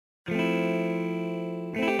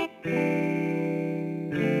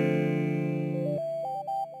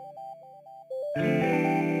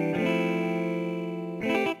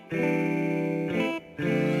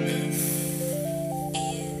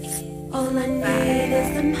need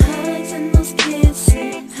is them hugs and those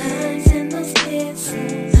kisses, hugs and those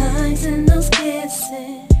kisses, hugs and those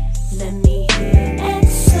kisses. Let me hear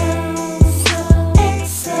XO,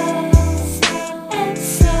 XO,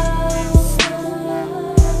 XO.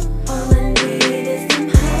 All I need is them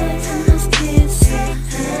hugs and those kisses,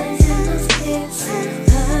 hugs and those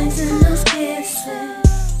kisses, hugs and those kisses.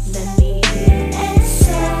 Let me hear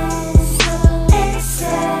XO, XO.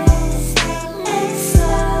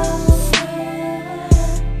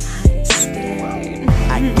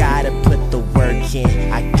 I gotta put the work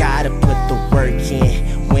in, I gotta put the work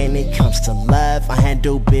in. When it comes to love, I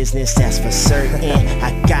handle business, that's for certain.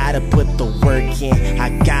 I gotta put the work in, I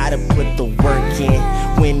gotta put the work in.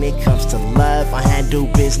 When it comes to love, I handle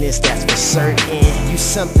business, that's for certain. You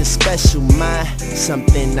something special, ma,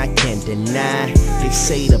 something I can't deny. They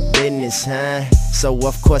say the business, huh? So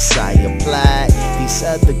of course I applied. These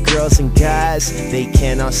other girls and guys, they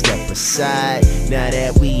cannot step aside. Now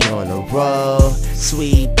that we on a roll,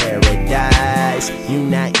 sweet paradise. You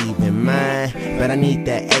not even mine, but I need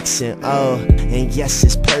that X and O. And yes,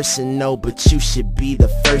 it's personal, but you should be the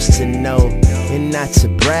first to know. And not to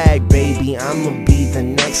brag, baby, I'ma be the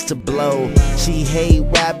next to blow. She hate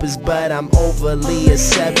rappers, but I'm overly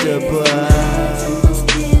acceptable.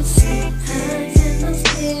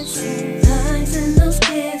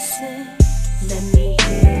 Let me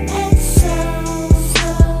hear XO,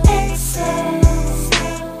 XO,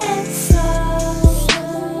 XO.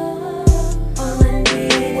 All I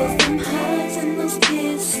need is them hugs and those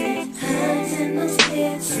kisses, hugs and those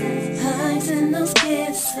kisses, hugs and those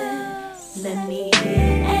kisses. Let me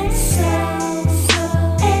hear XO,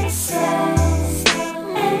 XO,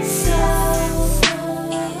 XO.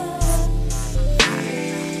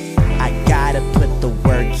 I gotta put the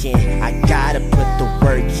work in, I gotta put the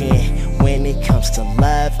work in. When it comes to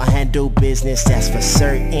love, I handle business, that's for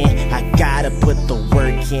certain. I gotta put the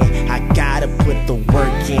work in, I gotta put the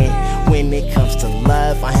work in. When it comes to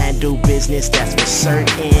love, I handle business, that's for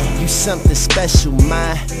certain. You something special,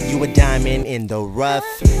 ma, you a diamond in the rough.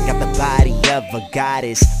 Got the body of a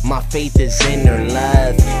goddess, my faith is in her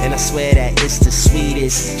love. And I swear that it's the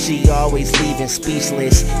sweetest, she always leaving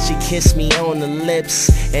speechless. She kissed me on the lips,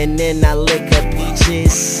 and then I lick her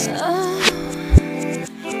peaches.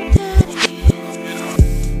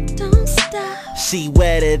 She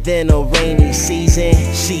wetter than a rainy season,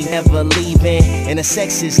 she never leaving. And the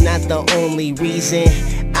sex is not the only reason,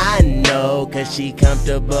 I know, cause she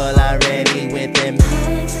comfortable already with them.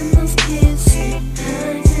 Hugs and those kisses,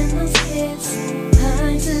 hugs and those kisses,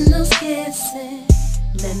 hugs and those kisses.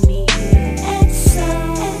 Let me hear XO,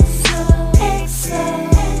 XO, XO,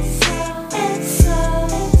 XO, XO.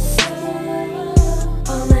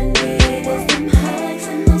 All I need is them hugs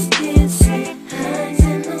and those kisses, hugs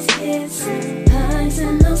and those kisses, hugs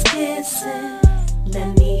and those kisses. Let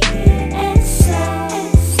me hear XO,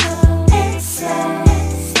 XO, XO,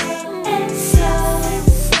 XO.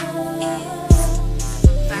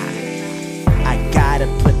 I gotta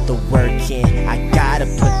put the work in, I gotta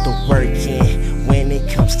put the work in. When it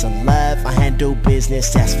comes to love, I handle business,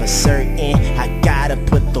 that's for certain. I gotta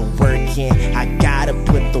put the work in, I gotta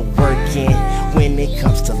put the work in. When it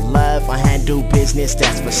comes to love, I handle business,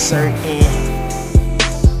 that's for certain.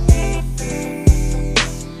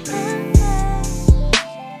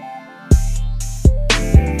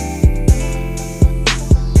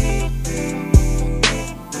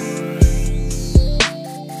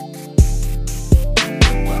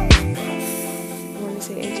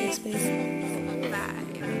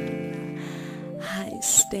 High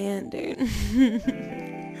standard.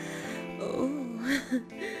 Oh.